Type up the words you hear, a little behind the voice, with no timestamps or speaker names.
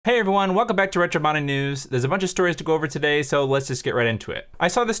Hey everyone, welcome back to Retro Modding News. There's a bunch of stories to go over today, so let's just get right into it. I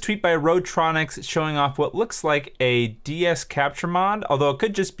saw this tweet by RetroNAS showing off what looks like a DS capture mod, although it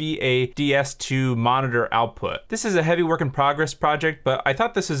could just be a DS2 monitor output. This is a heavy work in progress project, but I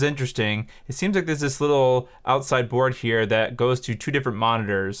thought this was interesting. It seems like there's this little outside board here that goes to two different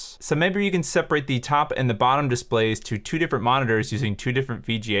monitors. So maybe you can separate the top and the bottom displays to two different monitors using two different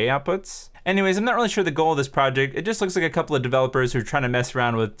VGA outputs. Anyways, I'm not really sure the goal of this project. It just looks like a couple of developers who are trying to mess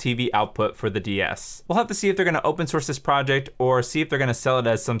around with TV output for the DS. We'll have to see if they're going to open source this project or see if they're going to sell it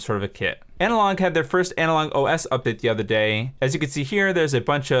as some sort of a kit. Analogue had their first Analogue OS update the other day. As you can see here, there's a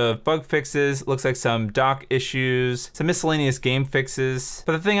bunch of bug fixes, looks like some dock issues, some miscellaneous game fixes.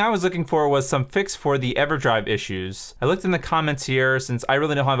 But the thing I was looking for was some fix for the EverDrive issues. I looked in the comments here. Since I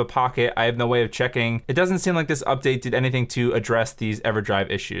really don't have a Pocket, I have no way of checking. It doesn't seem like this update did anything to address these EverDrive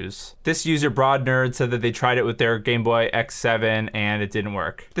issues. This user Broad Nerd said that they tried it with their Game Boy X7 and it didn't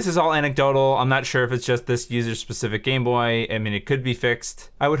work. This is all anecdotal. I'm not sure if it's just this user specific Game Boy. I mean, it could be fixed.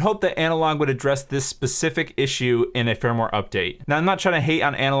 I would hope that Analogue would address this specific issue in a firmware update. Now, I'm not trying to hate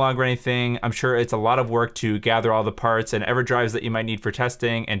on Analogue or anything. I'm sure it's a lot of work to gather all the parts and EverDrives that you might need for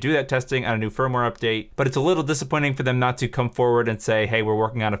testing and do that testing on a new firmware update, but it's a little disappointing for them not to come forward and say, hey, we're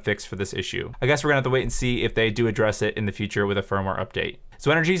working on a fix for this issue. I guess we're gonna have to wait and see if they do address it in the future with a firmware update. So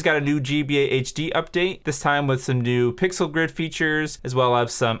Energy's got a new gbaHD update, this time with some new pixel grid features, as well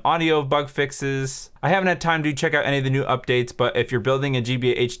as some audio bug fixes. I haven't had time to check out any of the new updates, but if you're building a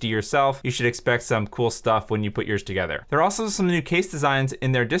gbaHD yourself, you should expect some cool stuff when you put yours together. There are also some new case designs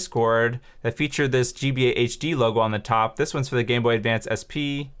in their Discord that feature this gbaHD logo on the top. This one's for the Game Boy Advance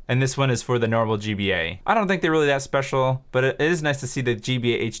SP, and this one is for the normal GBA. I don't think they're really that special, but it is nice to see the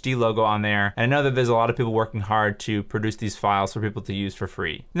gbaHD logo on there, and I know that there's a lot of people working hard to produce these files for people to use for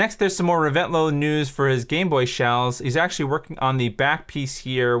free. Next, there's some more Reventlow news for his Game Boy shells. He's actually working on the back piece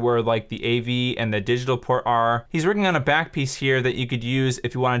here where like the AV and the digital port are. He's working on a back piece here that you could use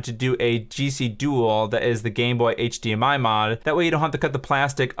if you wanted to do a GC Dual, that is the Game Boy HDMI mod. That way you don't have to cut the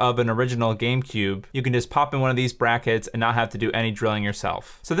plastic of an original GameCube. You can just pop in one of these brackets and not have to do any drilling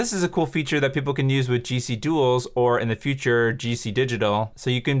yourself. So this is a cool feature that people can use with GC Duals or in the future GC Digital. So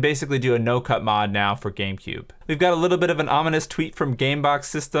you can basically do a no-cut mod now for GameCube. We've got a little bit of an ominous tweet from Gamebox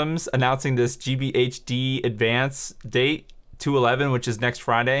Systems announcing this GBHD Advance date. 2/11, which is next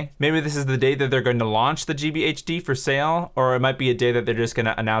Friday. Maybe this is the day that they're going to launch the gbaHD for sale, or it might be a day that they're just going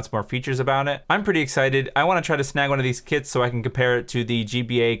to announce more features about it. I'm pretty excited. I want to try to snag one of these kits so I can compare it to the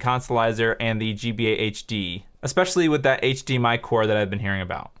GBA Consoleizer and the gbaHD, especially with that HDMI core that I've been hearing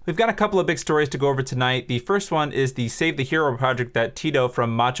about. We've got a couple of big stories to go over tonight. The first one is the Save the Hero project that Tito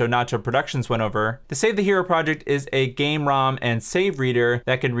from Macho Nacho Productions went over. The Save the Hero project is a game ROM and save reader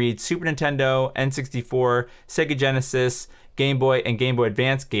that can read Super Nintendo, N64, Sega Genesis, Game Boy, and Game Boy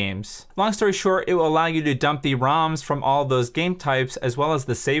Advance games. Long story short, it will allow you to dump the ROMs from all those game types as well as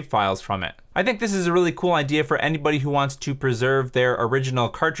the save files from it. I think this is a really cool idea for anybody who wants to preserve their original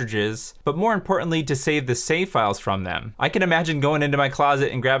cartridges, but more importantly to save the save files from them. I can imagine going into my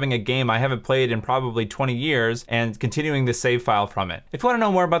closet and grabbing a game I haven't played in probably 20 years and continuing the save file from it. If you want to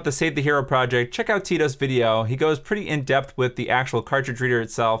know more about the Save the Hero project, check out Tito's video. He goes pretty in depth with the actual cartridge reader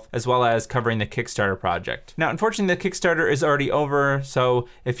itself, as well as covering the Kickstarter project. Now, unfortunately, the Kickstarter is already over, so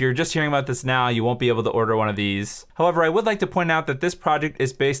if you're just hearing about this now, you won't be able to order one of these. However, I would like to point out that this project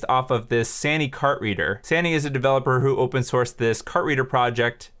is based off of this Sanny cart reader. Sanny is a developer who open sourced this cart reader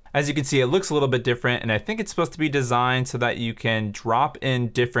project. As you can see, it looks a little bit different, and I think it's supposed to be designed so that you can drop in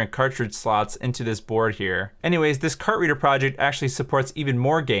different cartridge slots into this board here. Anyways, this cart reader project actually supports even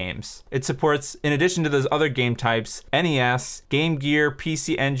more games. It supports, in addition to those other game types, NES, Game Gear,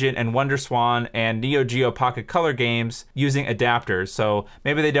 PC Engine, and WonderSwan, and Neo Geo Pocket Color games using adapters. So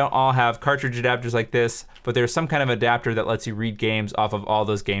maybe they don't all have cartridge adapters like this, but there's some kind of adapter that lets you read games off of all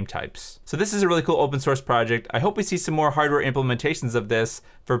those game types. So this is a really cool open source project. I hope we see some more hardware implementations of this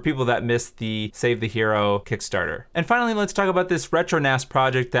for people that missed the Save the Hero Kickstarter. And finally, let's talk about this RetroNAS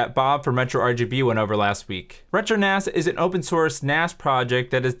project that Bob from Retro RGB went over last week. RetroNAS is an open source NAS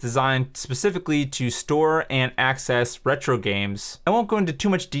project that is designed specifically to store and access retro games. I won't go into too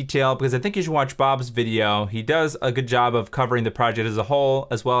much detail because I think you should watch Bob's video. He does a good job of covering the project as a whole,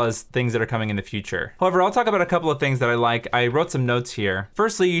 as well as things that are coming in the future. However, I'll talk about a couple of things that I like. I wrote some notes here.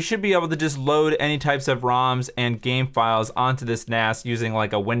 Firstly, you should be able to just load any types of ROMs and game files onto this NAS using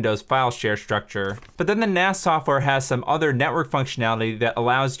like a Windows file share structure. But then the NAS software has some other network functionality that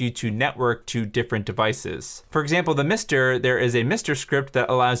allows you to network to different devices. For example, the Mister, there is a Mister script that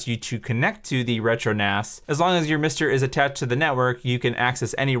allows you to connect to the RetroNAS. As long as your Mister is attached to the network, you can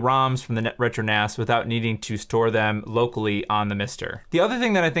access any ROMs from the RetroNAS without needing to store them locally on the Mister. The other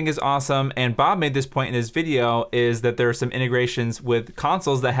thing that I think is awesome, and Bob made this point in his video, is that there are some integrations with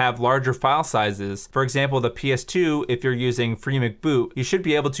consoles that have larger file sizes. For example, the PS2, if you're using FreeMcBoot, you should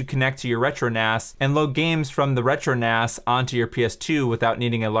be able to connect to your RetroNAS and load games from the RetroNAS onto your PS2 without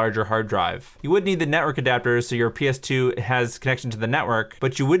needing a larger hard drive. You would need the network adapter so your PS2 has connection to the network,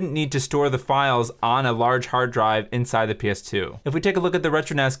 but you wouldn't need to store the files on a large hard drive inside the PS2. If we take a look at the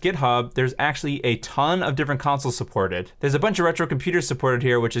RetroNAS GitHub, there's actually a ton of different consoles supported. There's a bunch of retro computers supported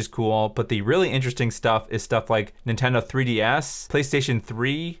here, which is cool, but the really interesting stuff is stuff like Nintendo 3DS, PlayStation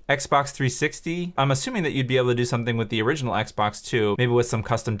 3, Xbox 360. I'm assuming that you'd be able to do something with the original Xbox too, maybe with some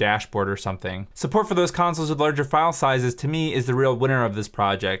custom dashboard or something. Support for those consoles with larger file sizes, to me, is the real winner of this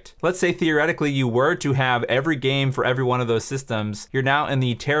project. Let's say theoretically you were to have every game for every one of those systems, you're now in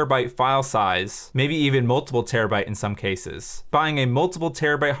the terabyte file size, maybe even multiple terabyte in some cases. Buying a multiple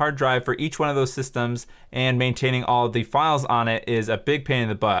terabyte hard drive for each one of those systems and maintaining all of the files on it is a big pain in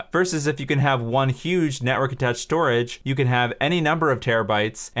the butt. Versus if you can have one huge network attached storage, you can have any number of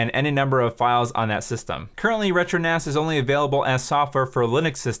terabytes and any number of files on that system. Currently, RetroNAS is only available as software for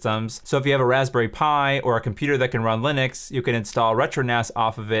Linux systems, so if you have a Raspberry Pi or a computer that can run Linux, you can install RetroNAS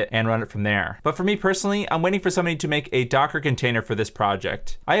off of it and run it from there. But for me personally, I'm waiting for somebody to make a Docker container for this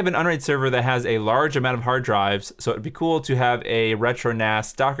project. I have an Unraid server that has a large amount of hard drives, so it'd be cool to have a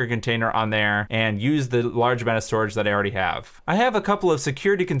RetroNAS Docker container on there and use the large amount of storage that I already have. I have a couple of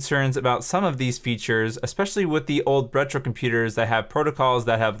security concerns about some of these features, especially with the old retro computers that have protocols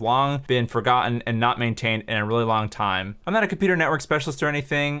that have long been forgotten and not maintained in a really long time. I'm not a computer network specialist or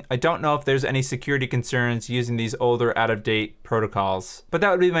anything. I don't know if there's any security concerns using these older, out-of-date protocols, but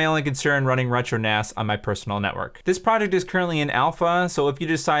that would be my only concern running RetroNAS on my personal network. This project is currently in alpha, so if you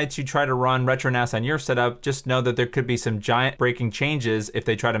decide to try to run RetroNAS on your setup, just know that there could be some giant breaking changes if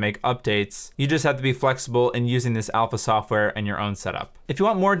they try to make updates. You just have to be flexible in using this alpha software in your own setup. If you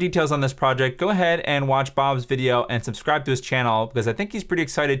want more details on this project, go ahead and watch Bob's video and subscribe to his channel because I think he's pretty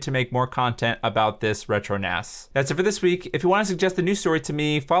excited to make more content about this RetroNAS. That's it for this week. If you want to suggest a news story to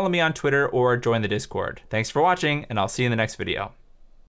me, follow me on Twitter or join the Discord. Thanks for watching, and I'll see you in the next video.